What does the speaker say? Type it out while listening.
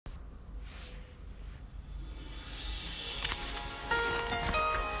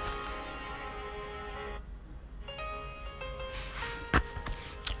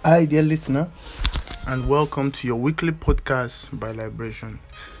Hi, dear listener, and welcome to your weekly podcast by Liberation.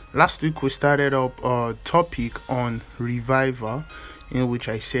 Last week, we started up a topic on revival, in which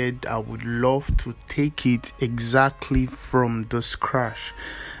I said I would love to take it exactly from the scratch.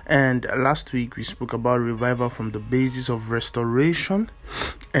 And last week, we spoke about revival from the basis of restoration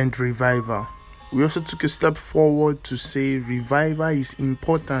and revival. We also took a step forward to say revival is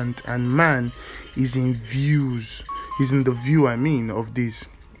important and man is in the view of this.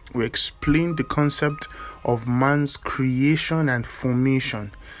 We explained the concept of man's creation and formation.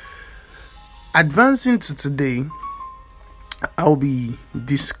 Advancing to today, I'll be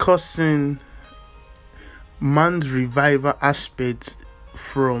discussing man's revival aspects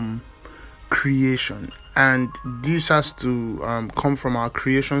from creation, and this has to come from our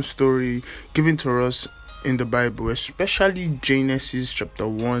creation story given to us in the Bible, especially Genesis chapter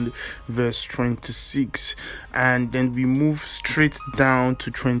 1 verse 26, and then we move straight down to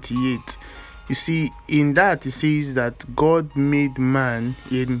 28. You see, in that it says that God made man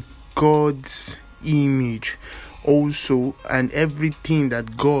in God's image also, and everything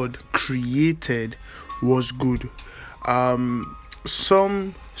that God created was good.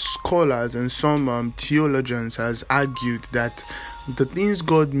 Some scholars and some theologians has argued that the things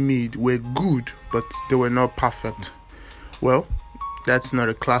God made were good, but they were not perfect. Well, that's not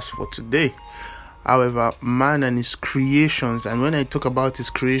a class for today. However, man and his creations, and when I talk about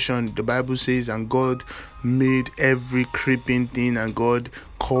his creation, the Bible says, and God made every creeping thing, and God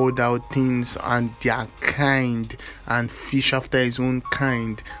called out things and their kind, and fish after his own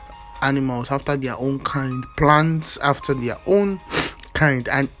kind, animals after their own kind, plants after their own kind,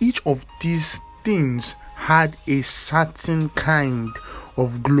 and each of these things had a certain kind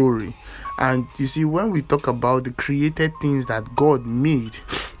of glory. And you see, when we talk about the created things that God made,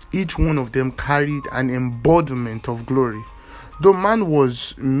 each one of them carried an embodiment of glory. Though man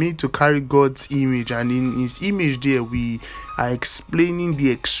was made to carry God's image, and in his image there we are explaining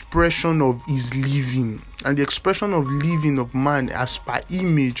the expression of his living. And the expression of living of man as per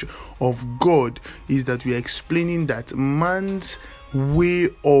image of God is that we are explaining that man's way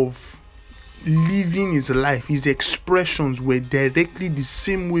of living his life, his expressions were directly the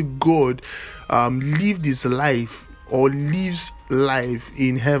same way God lived his life or lives life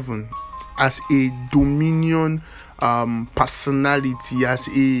in heaven, as a dominion personality, as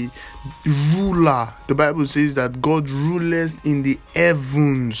a ruler. The Bible says that God ruleth in the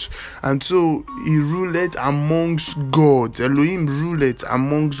heavens, and so he ruleth amongst gods. Elohim ruleth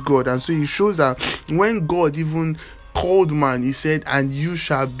amongst God, and so he shows that when God even called man, he said, and you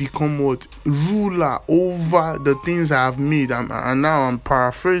shall become what? Ruler over the things I have made. And now I'm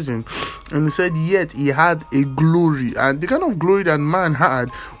paraphrasing. And he said, yet he had a glory. And the kind of glory that man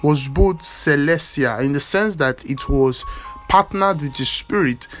had was both celestial, in the sense that it was partnered with his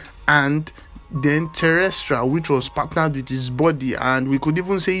spirit, and then terrestrial, which was partnered with his body, and we could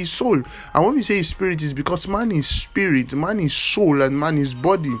even say his soul. And when we say his spirit, is because man is spirit, man is soul, and man is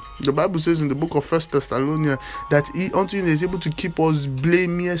body. The Bible says in the book of 1 Thessalonians that he unto him is able to keep us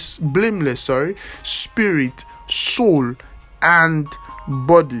blameless, spirit, soul, and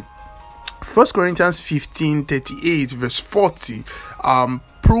body. 1 Corinthians 15:38 verse 40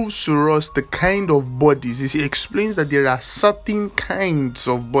 proves to us the kind of bodies. He explains that there are certain kinds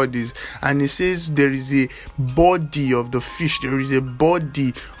of bodies, and he says there is a body of the fish, there is a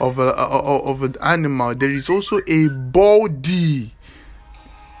body of an animal, there is also a body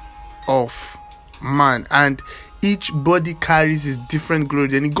of man, and each body carries its different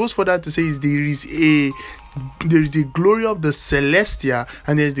glory. And it goes further to say there is a glory of the celestial,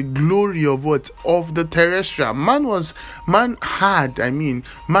 and there is the glory of what? Of the terrestrial. Man had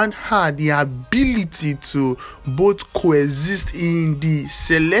the ability to both coexist in the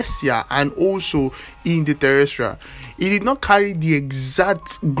celestial and also in the terrestrial. He did not carry the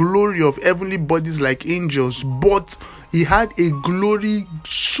exact glory of heavenly bodies like angels, but he had a glory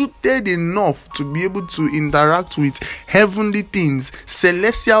suited enough to be able to interact with heavenly things,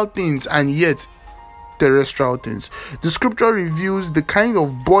 celestial things, and yet terrestrial things. The scripture reveals the kind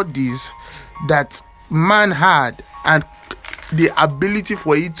of bodies that man had and the ability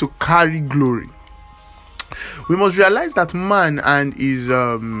for it to carry glory. We must realize that man and his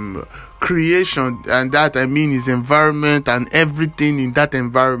creation, and that his environment and everything in that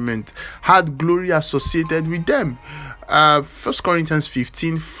environment, had glory associated with them. 1 Corinthians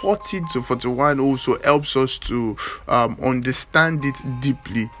 15:40-41 also helps us to understand it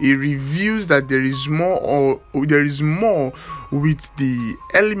deeply. It reveals that there is more with the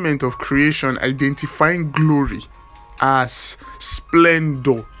element of creation identifying glory as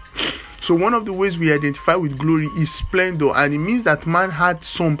splendor. So one of the ways we identify with glory is splendor, and it means that man had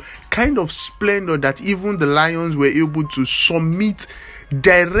some kind of splendor that even the lions were able to submit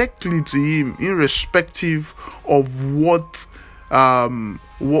directly to him, irrespective of what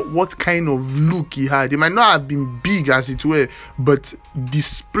kind of look he had. He might not have been big, as it were, but the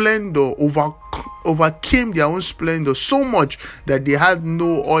splendor overcame their own splendor so much that they had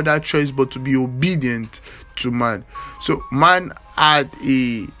no other choice but to be obedient to man. So man had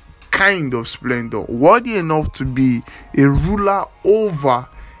a kind of splendor worthy enough to be a ruler over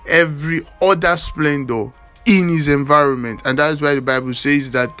every other splendor in his environment, and that is why the Bible says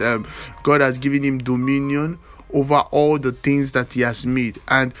that God has given him dominion over all the things that he has made.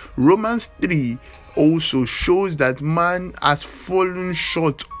 And Romans 3 also shows that man has fallen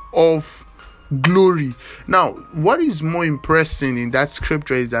short of glory. Now, what is more impressive in that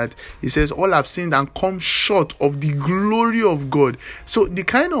scripture is that it says all have sinned and come short of the glory of God. So the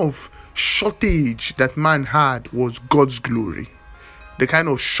kind of shortage that man had was God's glory. The kind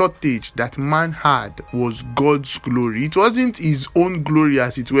of shortage that man had was God's glory. It wasn't his own glory,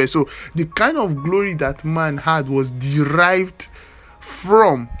 as it were. So the kind of glory that man had was derived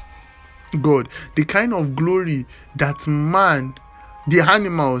from God. The kind of glory that man, the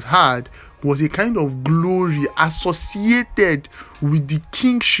animals, had was a kind of glory associated with the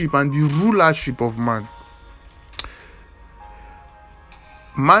kingship and the rulership of man.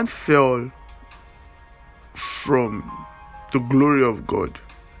 Man fell from the glory of God.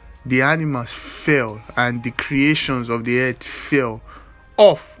 The animals fell, and the creations of the earth fell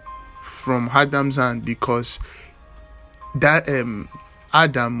off from Adam's hand, because that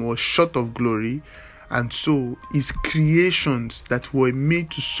Adam was short of glory, and so his creations that were made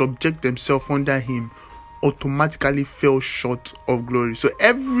to subject themselves under him automatically fell short of glory. So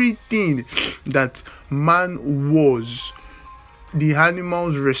everything that man was, the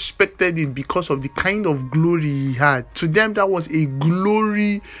animals respected it because of the kind of glory he had. To them, that was a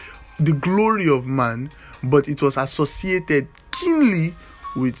glory, the glory of man, but it was associated keenly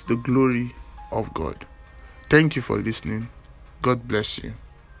with the glory of God. Thank you for listening. God bless you.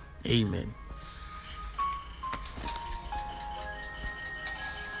 Amen.